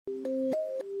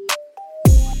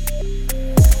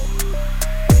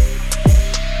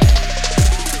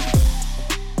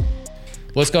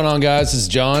What's going on, guys? This is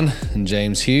John and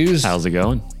James Hughes. How's it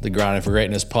going? The Grinding for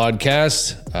Greatness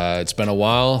podcast. It's been a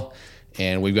while,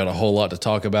 and we've got a whole lot to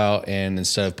talk about. And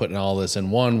instead of putting all this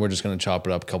in one, we're just going to chop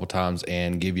it up a couple times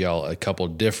and give y'all a couple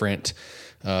different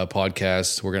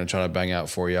podcasts we're going to try to bang out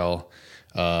for y'all.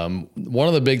 One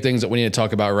of the big things that we need to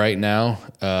talk about right now,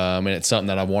 and it's something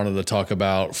that I've wanted to talk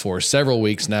about for several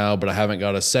weeks now, but I haven't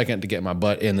got a second to get my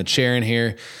butt in the chair in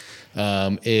here,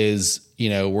 is,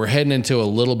 we're heading into a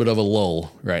little bit of a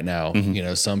lull right now.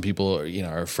 Mm-hmm. Some people,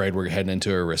 are afraid we're heading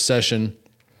into a recession.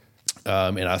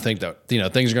 And I think that,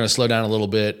 things are going to slow down a little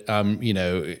bit.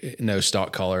 No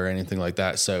stock caller or anything like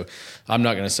that. So I'm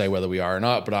not going to say whether we are or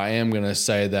not, but I am going to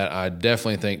say that I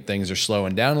definitely think things are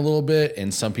slowing down a little bit,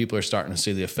 and some people are starting to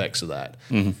see the effects of that.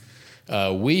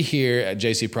 Mm-hmm. We here at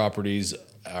JC Properties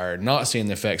are not seeing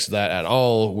the effects of that at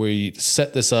all. We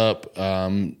set this up,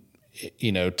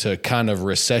 to kind of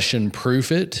recession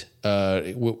proof it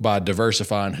by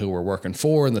diversifying who we're working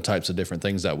for and the types of different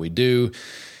things that we do.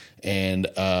 And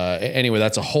anyway,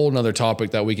 that's a whole nother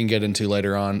topic that we can get into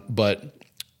later on. But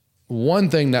one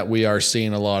thing that we are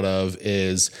seeing a lot of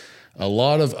is a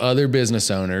lot of other business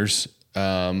owners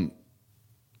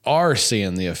are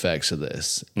seeing the effects of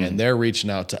this. Mm-hmm. And they're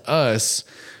reaching out to us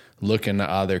looking to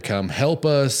either come help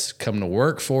us, come to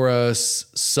work for us,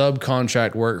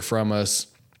 subcontract work from us.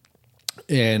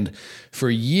 And for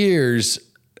years,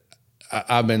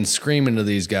 I've been screaming to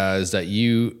these guys that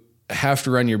you have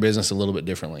to run your business a little bit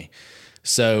differently.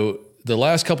 So the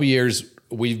last couple of years,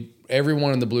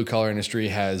 everyone in the blue collar industry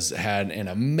has had an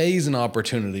amazing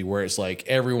opportunity where it's like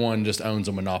everyone just owns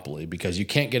a monopoly because you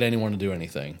can't get anyone to do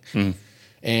anything. Mm.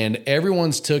 And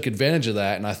everyone's took advantage of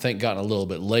that, and I think gotten a little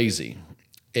bit lazy.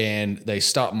 And they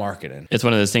stop marketing. It's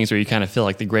one of those things where you kind of feel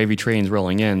like the gravy train's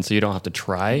rolling in, so you don't have to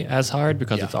try as hard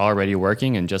because it's already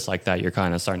working. And just like that, you're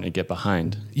kind of starting to get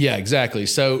behind. Yeah, exactly.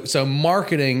 So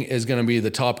marketing is going to be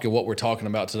the topic of what we're talking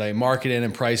about today. Marketing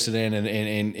and pricing in,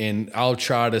 and I'll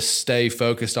try to stay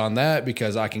focused on that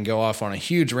because I can go off on a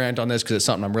huge rant on this because it's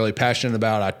something I'm really passionate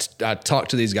about. I talk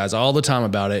to these guys all the time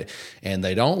about it, and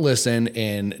they don't listen.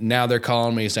 And now they're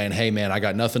calling me saying, "Hey, man, I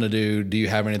got nothing to do. Do you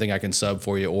have anything I can sub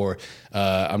for you?" Or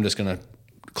I'm just going to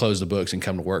close the books and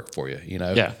come to work for you,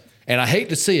 Yeah. And I hate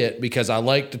to see it because I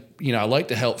like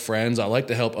to help friends. I like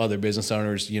to help other business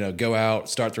owners, go out,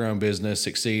 start their own business,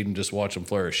 succeed, and just watch them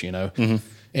flourish, Mm-hmm.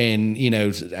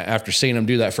 And, after seeing them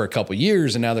do that for a couple of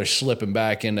years and now they're slipping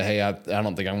back into, hey, I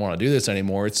don't think I want to do this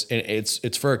anymore.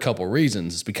 It's for a couple of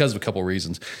reasons. It's because of a couple of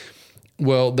reasons.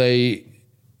 Well,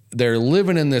 they're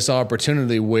living in this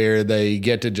opportunity where they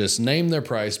get to just name their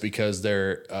price because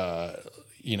they're,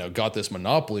 got this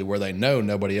monopoly where they know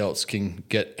nobody else can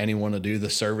get anyone to do the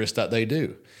service that they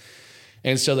do.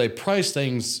 And so they price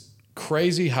things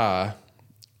crazy high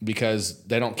because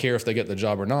they don't care if they get the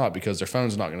job or not because their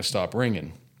phone's not going to stop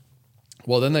ringing.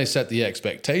 Well, then they set the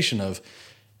expectation of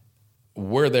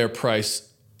where their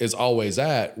price is always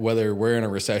at, whether we're in a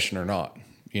recession or not.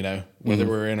 Whether mm-hmm.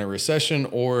 we're in a recession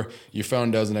or your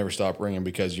phone doesn't ever stop ringing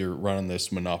because you're running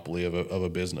this monopoly of a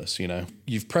business,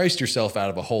 You've priced yourself out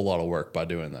of a whole lot of work by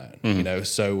doing that, mm-hmm.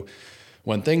 So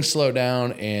when things slow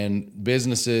down and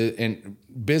business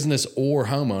or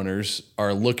homeowners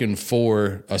are looking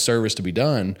for a service to be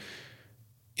done,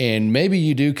 and maybe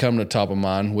you do come to top of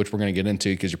mind, which we're going to get into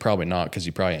because you're probably not because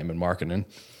you probably ain't been marketing.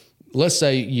 Let's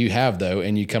say you have, though,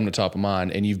 and you come to top of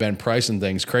mind and you've been pricing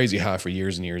things crazy high for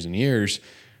years and years and years.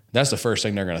 That's the first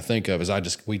thing they're going to think of is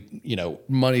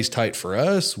money's tight for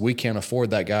us. We can't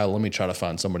afford that guy. Let me try to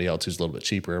find somebody else who's a little bit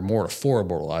cheaper or more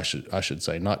affordable, I should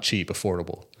say, not cheap,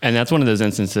 affordable. And that's one of those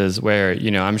instances where,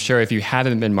 I'm sure if you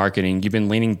haven't been marketing, you've been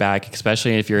leaning back,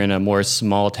 especially if you're in a more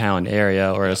small town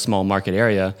area or a small market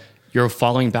area, you're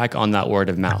falling back on that word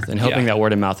of mouth and hoping that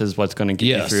word of mouth is what's going to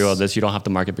get you through all this. You don't have to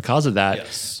market because of that.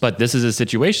 Yes. But this is a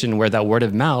situation where that word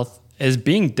of mouth is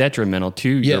being detrimental to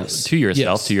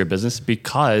yourself, to your business,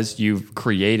 because you've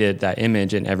created that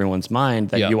image in everyone's mind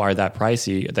that you are that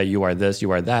pricey, that you are this,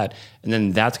 you are that. And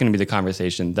then that's going to be the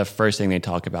conversation. The first thing they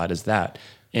talk about is that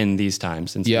in these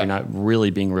times. And so you're not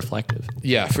really being reflective.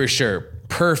 Yeah, for sure.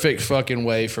 Perfect fucking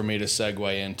way for me to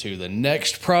segue into the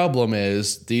next problem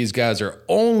is these guys are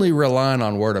only relying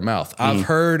on word of mouth. I've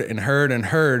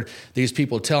heard these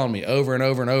people telling me over and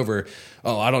over and over,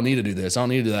 oh, I don't need to do this. I don't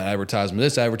need to do that advertisement.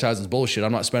 This advertisement's bullshit.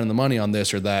 I'm not spending the money on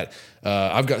this or that.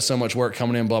 I've got so much work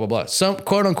coming in, blah, blah, blah. Some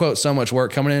quote unquote, so much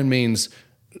work coming in means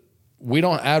we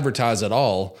don't advertise at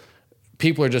all.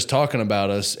 People are just talking about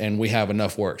us and we have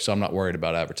enough work. So I'm not worried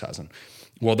about advertising.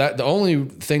 Well, the only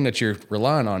thing that you're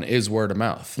relying on is word of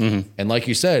mouth. And like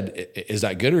you said, is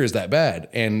that good or is that bad?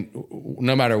 And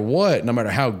no matter what, no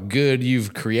matter how good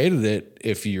you've created it,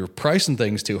 if you're pricing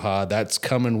things too high, that's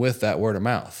coming with that word of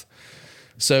mouth.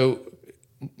 So,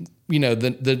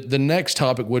 the next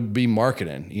topic would be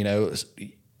marketing.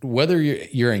 Whether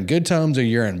you're in good times or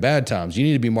you're in bad times, you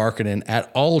need to be marketing at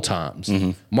all times.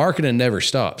 Marketing never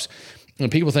stops.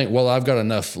 And people think, well, I've got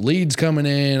enough leads coming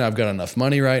in. I've got enough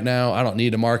money right now. I don't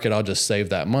need to market. I'll just save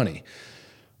that money.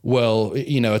 Well,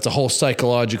 it's a whole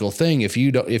psychological thing. If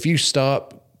you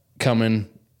stop coming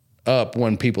up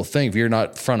when people think, if you're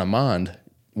not front of mind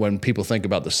when people think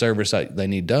about the service that they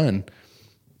need done,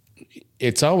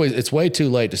 it's way too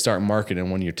late to start marketing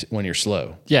when you're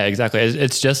slow. Yeah, exactly.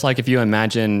 It's just like if you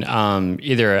imagine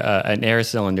either an air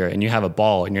cylinder and you have a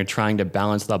ball and you're trying to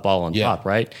balance that ball on top,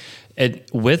 right?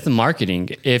 With marketing,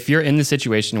 if you're in the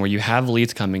situation where you have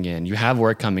leads coming in, you have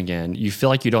work coming in, you feel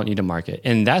like you don't need to market.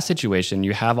 In that situation,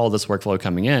 you have all this workflow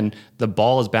coming in, the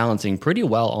ball is balancing pretty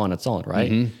well on its own,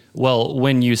 right? Well,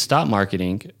 when you stop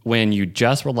marketing, when you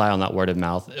just rely on that word of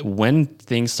mouth, when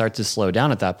things start to slow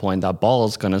down at that point, that ball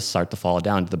is going to start to fall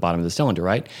down to the bottom of the cylinder,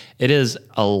 right? It is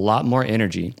a lot more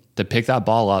energy to pick that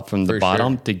ball up from the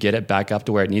bottom to get it back up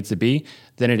to where it needs to be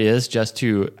than it is just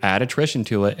to add attrition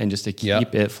to it and just to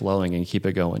keep it flowing and keep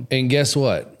it going. And guess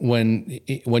what? When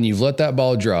you've let that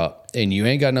ball drop and you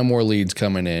ain't got no more leads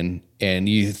coming in and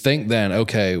you think then,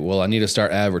 okay, well, I need to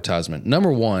start advertisement.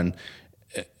 Number one,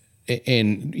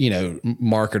 and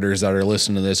marketers that are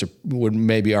listening to this would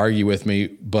maybe argue with me,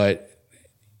 but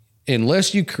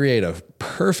unless you create a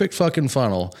perfect fucking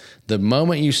funnel, the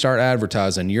moment you start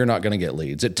advertising, you're not going to get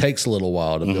leads. It takes a little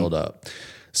while to build up.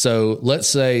 So let's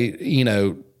say,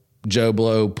 Joe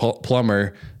Blow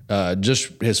plumber,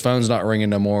 just his phone's not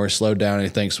ringing no more, slowed down, and he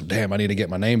thinks, damn, I need to get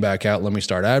my name back out. Let me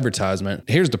start advertisement.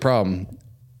 Here's the problem.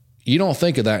 You don't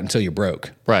think of that until you're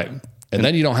broke. Right. And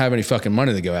then you don't have any fucking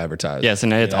money to go advertise. Yes,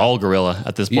 and it's all guerrilla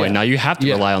at this point. Yeah. Now you have to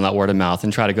rely on that word of mouth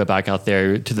and try to go back out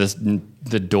there to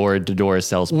the door-to-door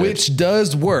sales pitch. Which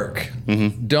does work.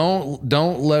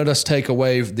 Don't let us take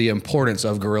away the importance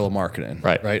of guerrilla marketing.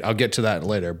 Right. I'll get to that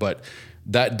later, but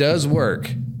that does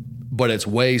work, but it's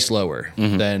way slower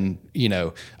than,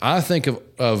 I think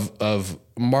of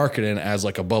marketing as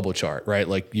like a bubble chart, right?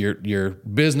 Like your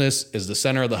business is the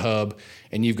center of the hub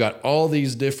and you've got all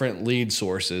these different lead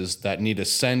sources that need to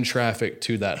send traffic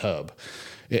to that hub.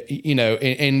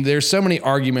 And there's so many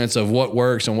arguments of what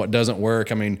works and what doesn't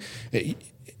work. I mean,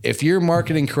 if you're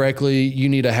marketing correctly, you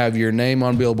need to have your name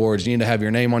on billboards. You need to have your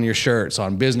name on your shirts,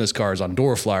 on business cards, on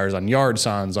door flyers, on yard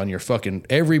signs, on your fucking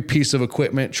every piece of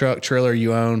equipment, truck, trailer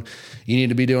you own. You need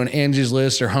to be doing Angie's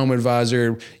List or Home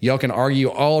Advisor. Y'all can argue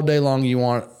all day long you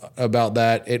want about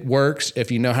that. It works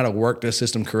if you know how to work the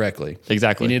system correctly.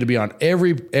 Exactly. You need to be on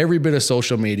every bit of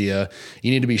social media. You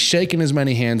need to be shaking as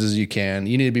many hands as you can.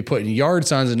 You need to be putting yard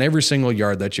signs in every single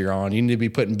yard that you're on. You need to be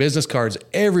putting business cards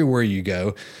everywhere you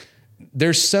go.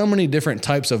 There's so many different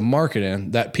types of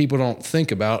marketing that people don't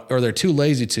think about, or they're too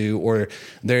lazy to, or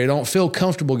they don't feel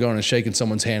comfortable going and shaking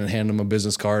someone's hand and handing them a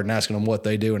business card and asking them what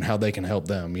they do and how they can help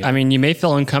them. I mean, you may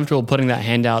feel uncomfortable putting that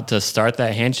hand out to start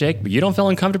that handshake, but you don't feel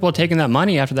uncomfortable taking that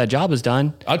money after that job is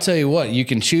done. I'll tell you what, you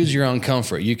can choose your own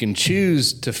comfort. You can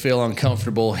choose to feel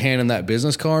uncomfortable handing that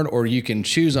business card, or you can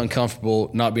choose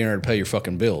uncomfortable not being able to pay your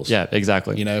fucking bills. Yeah,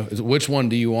 exactly. Which one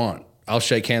do you want? I'll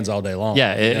shake hands all day long.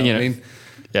 Yeah, what I mean?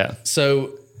 Yeah.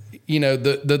 So,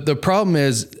 the problem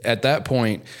is at that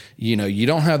point, you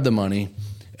don't have the money.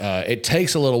 It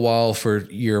takes a little while for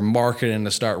your marketing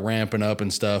to start ramping up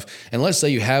and stuff. And let's say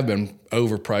you have been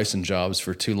overpricing jobs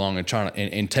for too long and trying to,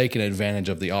 and taking advantage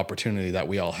of the opportunity that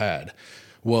we all had.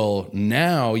 Well,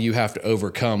 now you have to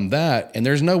overcome that. And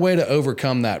there's no way to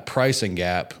overcome that pricing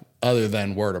gap other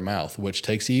than word of mouth, which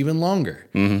takes even longer.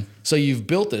 So you've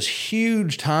built this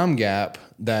huge time gap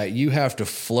that you have to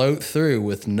float through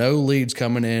with no leads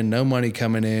coming in, no money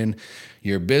coming in.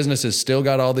 Your business has still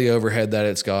got all the overhead that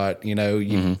it's got, and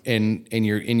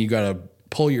you got to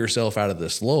pull yourself out of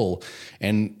this lull.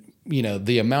 And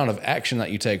the amount of action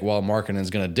that you take while marketing is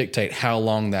going to dictate how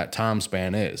long that time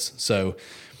span is. So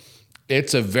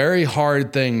it's a very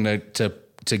hard thing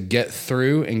to get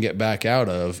through and get back out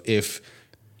of if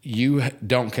you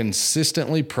don't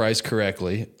consistently price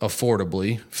correctly,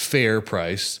 affordably, fair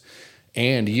price,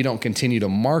 and you don't continue to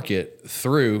market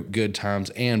through good times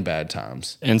and bad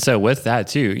times. And so with that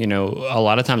too, you know, a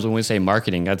lot of times when we say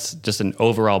marketing, that's just an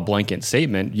overall blanket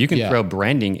statement. You can throw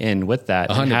branding in with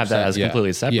that and have that as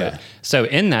completely separate. Yeah. So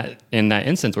in that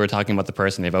instance, we're talking about the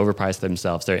person, they've overpriced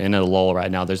themselves. They're in a lull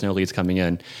right now. There's no leads coming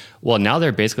in. Well, now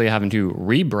they're basically having to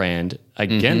rebrand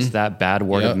against that bad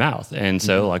word of mouth. And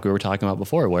so like we were talking about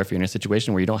before, where if you're in a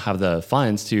situation where you don't have the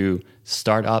funds to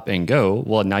start up and go,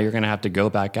 well, now you're going to have to go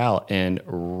back out and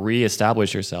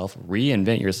reestablish yourself,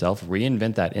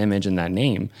 reinvent that image and that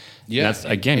name. Yeah. And that's,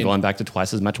 again, going back to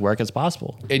twice as much work as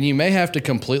possible. And you may have to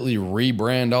completely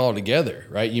rebrand altogether,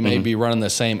 right? You may be running the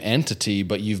same entity,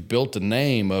 but you've built a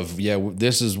name of,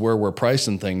 this is where we're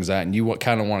pricing things at, and you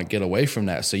kind of want to get away from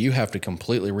that. So you have to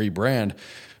completely rebrand.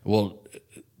 Well,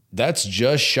 that's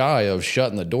just shy of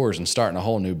shutting the doors and starting a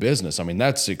whole new business. I mean,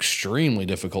 that's extremely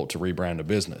difficult to rebrand a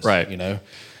business, right? You know,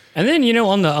 and then, you know,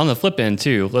 on the flip end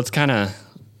too, let's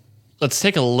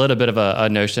take a little bit of a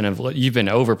notion of you've been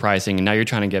overpricing and now you're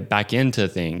trying to get back into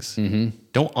things.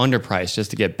 Don't underprice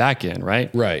just to get back in,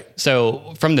 right? Right.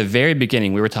 So from the very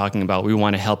beginning, we were talking about we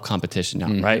want to help competition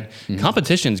out, right?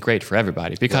 Competition is great for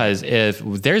everybody because if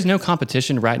there's no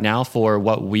competition right now for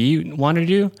what we want to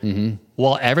do,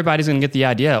 well, everybody's going to get the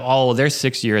idea, oh, they're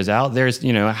 6 years out. There's,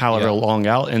 you know, however long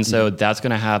out. And so that's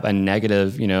going to have a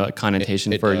negative, you know,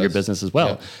 connotation for your business as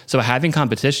well. Yeah. So having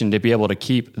competition to be able to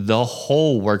keep the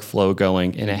whole workflow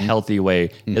going in a healthy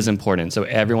way is important. So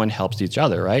everyone helps each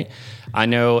other, right? I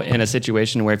know in a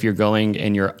situation where if you're going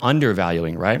and you're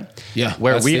undervaluing, right? Yeah,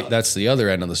 where that's the other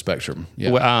end of the spectrum.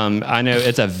 Yeah. I know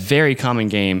it's a very common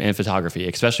game in photography,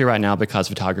 especially right now because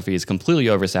photography is completely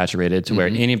oversaturated to where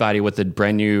anybody with a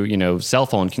brand new, you know, cell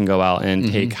phone can go out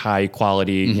and take high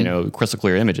quality, you know, crystal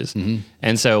clear images.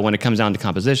 And so when it comes down to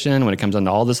composition, when it comes down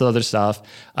to all this other stuff,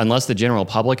 unless the general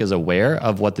public is aware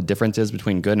of what the difference is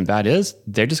between good and bad is,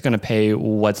 they're just going to pay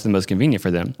what's the most convenient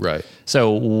for them. Right.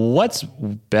 So what's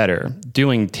better?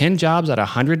 Doing 10 jobs at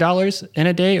 $100 in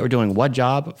a day or doing one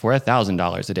job for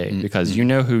 $1,000 a day? Because you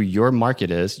know who your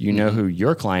market is, you know who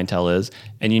your clientele is,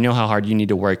 and you know how hard you need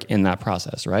to work in that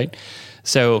process, right?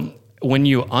 So when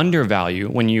you undervalue,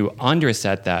 when you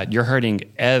underset that, you're hurting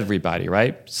everybody,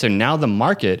 right? So now the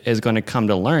market is going to come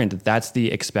to learn that that's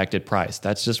the expected price.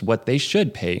 That's just what they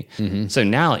should pay. So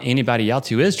now anybody else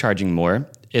who is charging more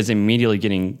is immediately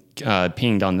getting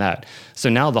pinged on that. So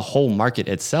now the whole market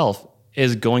itself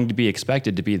is going to be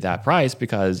expected to be that price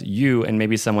because you and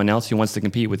maybe someone else who wants to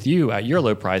compete with you at your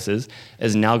low prices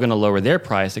is now going to lower their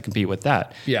price to compete with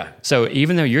that. Yeah. So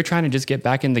even though you're trying to just get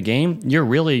back in the game, you're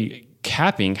really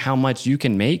capping how much you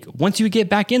can make once you get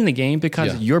back in the game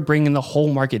because you're bringing the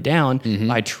whole market down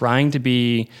by trying to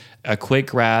be a quick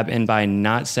grab and by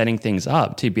not setting things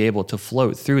up to be able to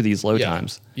float through these low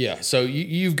times. Yeah. So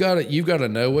you've got to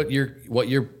know what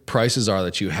your prices are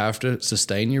that you have to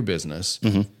sustain your business.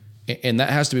 And that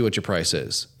has to be what your price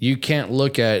is. You can't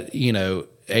look at, you know,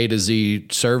 A to Z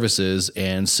services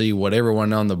and see what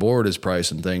everyone on the board is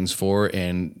pricing things for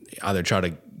and either try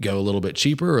to go a little bit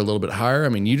cheaper or a little bit higher. I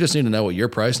mean, you just need to know what your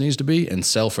price needs to be and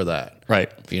sell for that.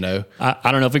 Right. You know?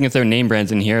 I don't know if we can throw name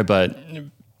brands in here, but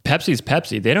Pepsi's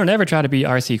Pepsi. They don't ever try to be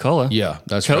RC Cola. Yeah,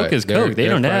 that's Coke right. Coke is Coke. They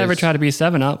don't ever try to be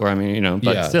 7-Up or, I mean, you know,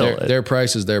 but still. Their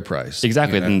price is their price.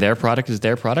 Exactly. You know? And their product is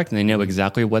their product and they know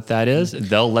exactly what that is.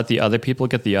 They'll let the other people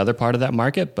get the other part of that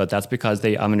market, but that's because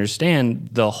they understand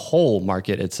the whole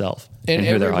market itself. And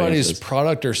everybody's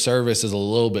product or service is a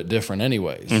little bit different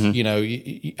anyways. You know,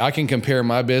 I can compare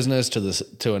my business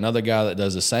to another guy that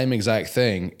does the same exact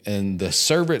thing, and the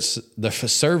service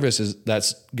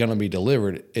that's going to be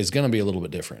delivered is going to be a little bit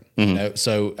different. You know,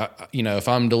 so you know, if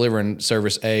I'm delivering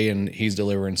service A and he's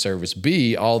delivering service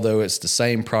B, although it's the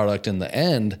same product in the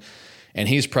end, and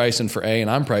he's pricing for A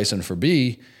and I'm pricing for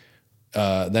B,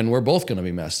 then we're both going to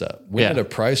be messed up. We need a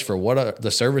price for what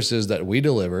the services that we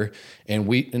deliver,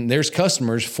 and there's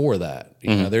customers for that.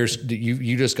 You know,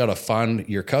 you just got to find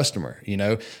your customer. You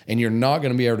know, and you're not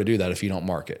going to be able to do that if you don't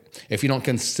market. If you don't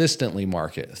consistently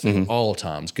market through all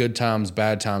times, good times,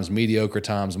 bad times, mediocre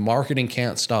times, marketing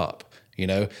can't stop. You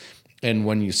know, and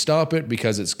when you stop it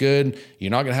because it's good,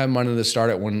 you're not going to have money to start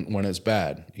it when it's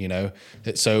bad. You know,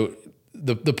 so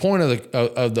the point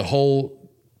of the whole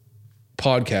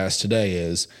podcast today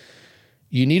is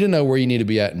you need to know where you need to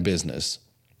be at in business.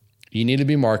 You need to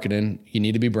be marketing, you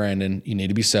need to be branding, you need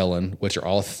to be selling, which are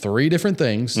all three different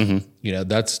things. You know,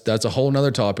 that's a whole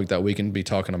nother topic that we can be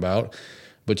talking about,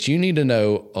 but you need to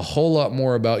know a whole lot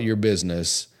more about your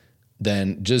business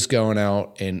than just going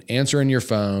out and answering your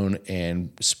phone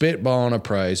and spitballing a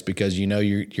price because you know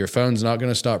your phone's not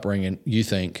going to stop ringing, you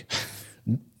think.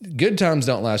 Good times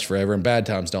don't last forever and bad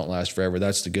times don't last forever.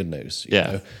 That's the good news. You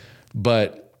know?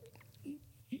 But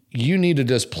you need to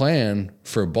just plan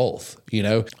for both, you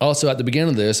know? Also at the beginning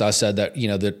of this, I said that, you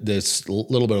know, that this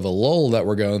little bit of a lull that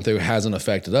we're going through hasn't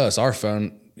affected us. Our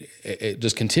phone, it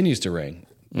just continues to ring.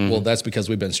 Well, that's because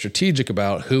we've been strategic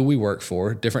about who we work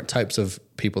for, different types of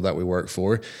people that we work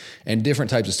for, and different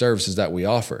types of services that we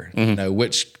offer, you know,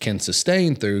 which can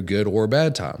sustain through good or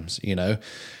bad times, you know?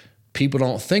 People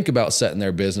don't think about setting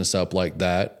their business up like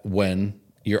that when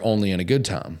you're only in a good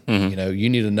time. You know, you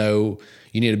need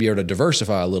to be able to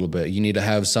diversify a little bit. You need to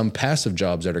have some passive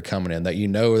jobs that are coming in that you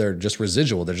know they're just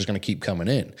residual. They're just going to keep coming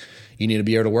in. You need to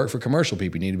be able to work for commercial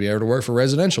people. You need to be able to work for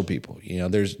residential people. You know,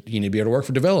 you need to be able to work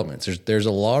for developments. There's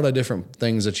a lot of different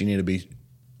things that you need to be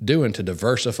doing to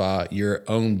diversify your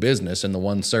own business and the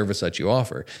one service that you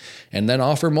offer, and then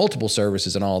offer multiple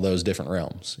services in all those different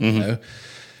realms, you know?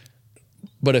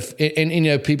 But you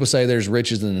know, people say there's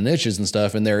riches in the niches and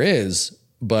stuff, and there is,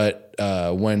 but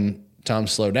when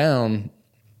times slow down,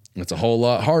 it's a whole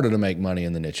lot harder to make money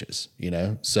in the niches, you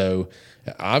know? So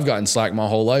I've gotten slack my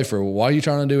whole life for, why are you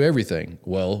trying to do everything?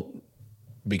 Well,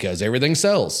 because everything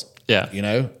sells. Yeah. You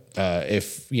know,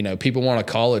 if, you know, people want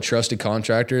to call a trusted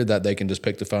contractor that they can just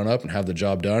pick the phone up and have the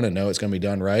job done and know it's going to be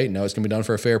done right, and know it's going to be done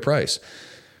for a fair price.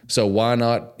 So why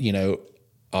not, you know,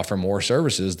 offer more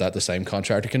services that the same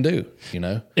contractor can do, you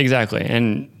know? Exactly.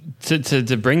 And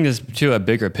to bring this to a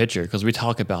bigger picture, because we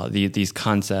talk about these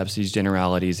concepts, these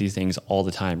generalities, these things all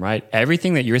the time, right?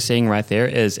 Everything that you're saying right there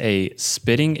is a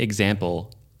spitting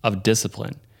example of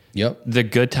discipline. Yep. The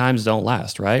good times don't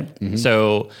last, right?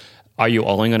 So are you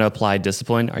only going to apply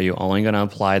discipline? Are you only going to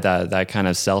apply that kind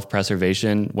of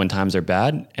self-preservation when times are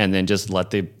bad, and then just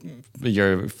let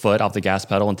your foot off the gas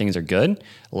pedal when things are good?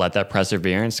 Let that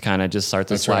perseverance kind of just start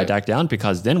to slide back down,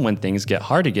 because then when things get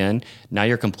hard again, now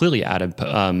you're completely out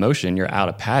of motion. You're out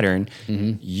of pattern.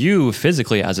 You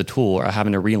physically as a tool are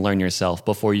having to relearn yourself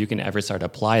before you can ever start to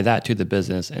apply that to the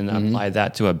business and apply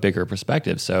that to a bigger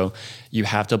perspective. So you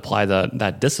have to apply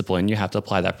that discipline. You have to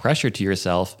apply that pressure to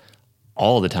yourself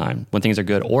all the time when things are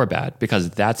good or bad, because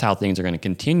that's how things are going to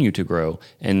continue to grow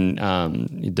and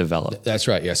develop. That's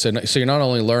right. Yeah. So you're not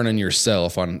only learning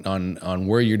yourself on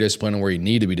where you're disciplined and where you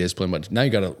need to be disciplined, but now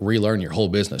you got to relearn your whole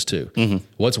business too.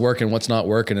 What's working, what's not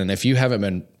working. And if you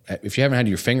haven't had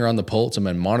your finger on the pulse and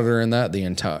been monitoring that the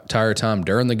entire time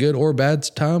during the good or bad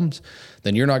times,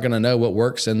 then you're not going to know what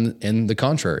works in the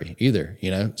contrary either, you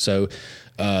know? So,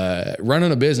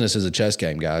 running a business is a chess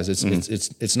game, guys.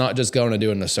 It's not just going to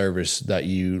doing a service that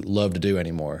you love to do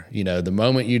anymore. You know, the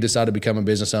moment you decide to become a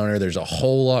business owner, there's a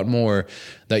whole lot more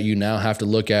that you now have to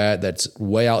look at that's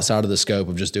way outside of the scope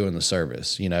of just doing the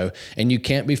service, you know? And you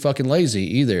can't be fucking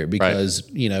lazy either, because,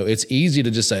 you know, it's easy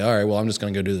to just say, all right, well, I'm just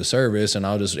going to go do the service and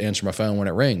I'll just answer my phone when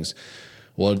it rings.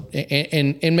 Well,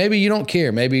 and maybe you don't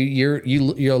care. Maybe you're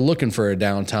looking for a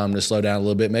downtime to slow down a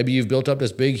little bit. Maybe you've built up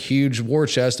this big, huge war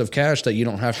chest of cash that you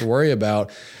don't have to worry about.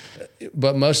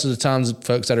 But most of the times,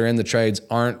 folks that are in the trades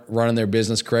aren't running their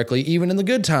business correctly, even in the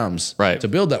good times, to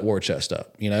build that war chest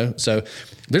up, you know? So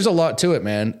there's a lot to it,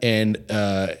 man. And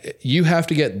you have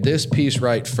to get this piece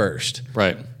right first.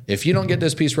 Right. If you don't get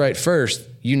this piece right first,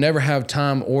 you never have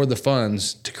time or the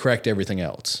funds to correct everything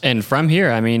else. And from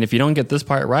here, I mean, if you don't get this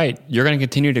part right, you're going to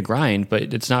continue to grind,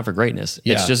 but it's not for greatness.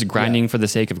 Yeah. It's just grinding for the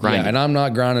sake of grinding. Yeah, and I'm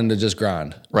not grinding to just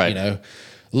grind. Right. You know,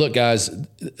 look, guys,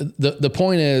 the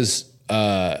point is,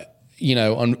 you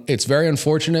know, it's very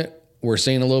unfortunate. We're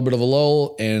seeing a little bit of a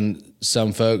lull, and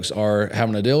some folks are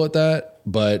having to deal with that.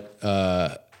 But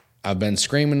I've been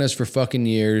screaming this for fucking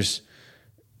years.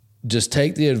 Just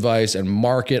take the advice and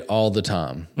market all the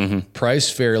time.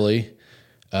 Price fairly,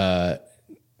 have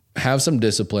some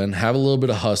discipline, have a little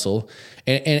bit of hustle.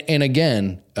 And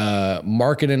again,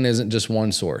 marketing isn't just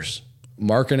one source.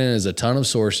 Marketing is a ton of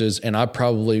sources. And that's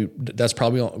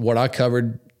probably what I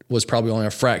covered was probably only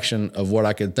a fraction of what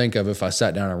I could think of if I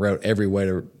sat down and wrote every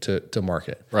way to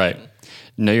market. Right.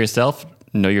 Know yourself,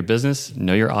 know your business,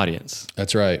 know your audience.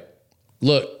 That's right.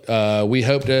 Look, we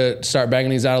hope to start banging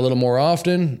these out a little more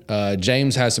often.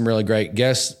 James has some really great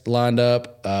guests lined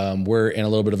up. We're in a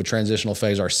little bit of a transitional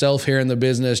phase ourselves here in the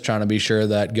business, trying to be sure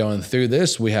that going through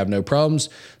this, we have no problems.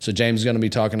 So James is going to be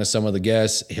talking to some of the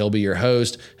guests. He'll be your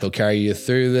host. He'll carry you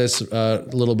through this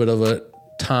little bit of a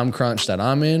time crunch that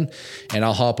I'm in, and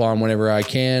I'll hop on whenever I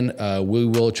can. We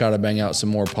will try to bang out some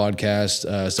more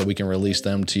podcasts so we can release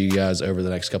them to you guys over the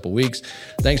next couple weeks.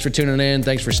 Thanks for tuning in.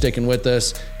 Thanks for sticking with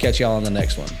us. Catch y'all on the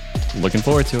next one. Looking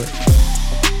forward to it.